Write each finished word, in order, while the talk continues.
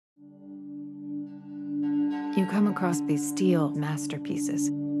you come across these steel masterpieces,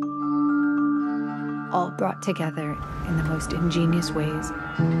 all brought together in the most ingenious ways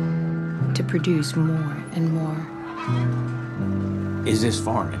to produce more and more. Is this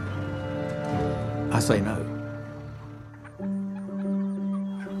farming? I say no.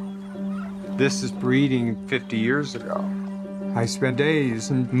 This is breeding 50 years ago. I spent days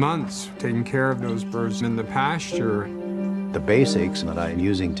and months taking care of those birds in the pasture. The basics that I'm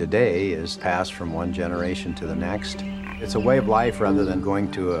using today is passed from one generation to the next. It's a way of life rather than going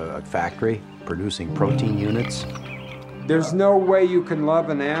to a factory producing protein units. There's no way you can love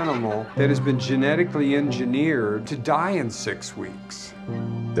an animal that has been genetically engineered to die in 6 weeks.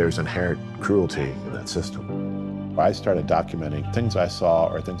 There's inherent cruelty in that system. I started documenting things I saw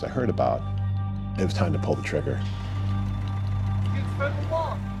or things I heard about. It was time to pull the trigger.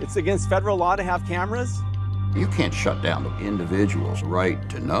 It's against federal law to have cameras? You can't shut down the individual's right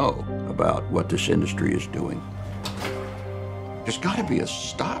to know about what this industry is doing. There's got to be a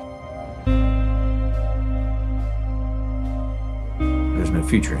stop. There's no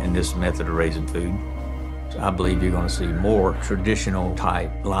future in this method of raising food. So I believe you're going to see more traditional type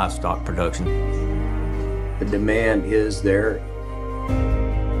livestock production. The demand is there.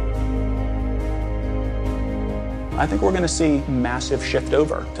 I think we're going to see massive shift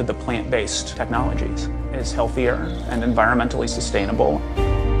over to the plant-based technologies. It's healthier and environmentally sustainable.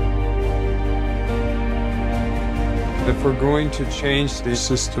 If we're going to change this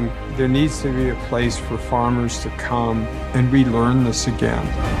system, there needs to be a place for farmers to come and relearn this again.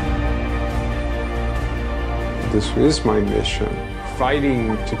 This is my mission,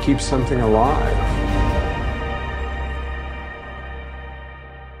 fighting to keep something alive.